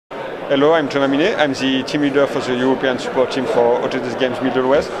Hello, I'm Thomas Minet. I'm the team leader for the European support team for Autodesk Games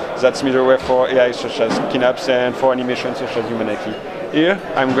Middleware. That's middleware for AI such as Kynapse and for animation such as Humanity. Here,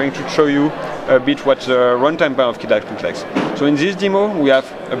 I'm going to show you a bit what the runtime part of Kynapse looks like. So in this demo, we have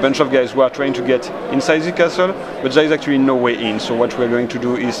a bunch of guys who are trying to get inside the castle, but there is actually no way in. So what we're going to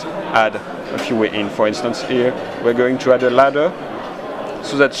do is add a few ways in. For instance, here, we're going to add a ladder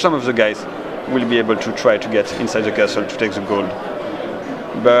so that some of the guys will be able to try to get inside the castle to take the gold.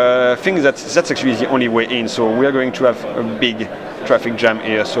 But I think that's actually the only way in, so we are going to have a big traffic jam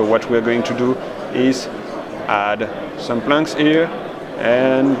here. So what we're going to do is add some planks here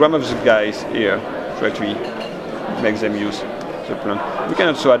and grab up the guys here to actually make them use the plank. We can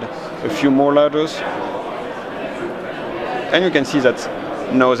also add a few more ladders, and you can see that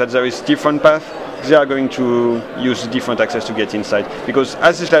now that there is different paths, they are going to use different access to get inside, because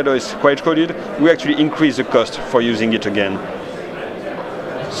as this ladder is quite crowded, we actually increase the cost for using it again.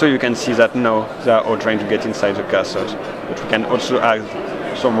 So you can see that now they are all trying to get inside the castle. But we can also add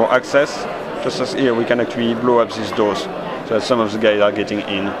some more access. Just as here, we can actually blow up these doors so that some of the guys are getting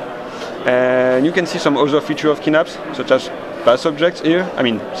in. And you can see some other features of Kynapse, such as pass objects here. I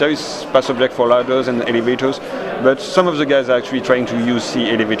mean, there is pass object for ladders and elevators, but some of the guys are actually trying to use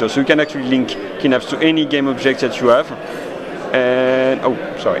the elevator. So you can actually link Kynapse to any game object that you have. And, oh,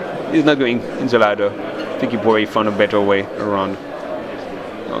 sorry, it's not going in the ladder. I think he probably found a better way around.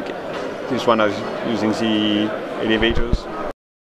 Okay, this one is using the elevators.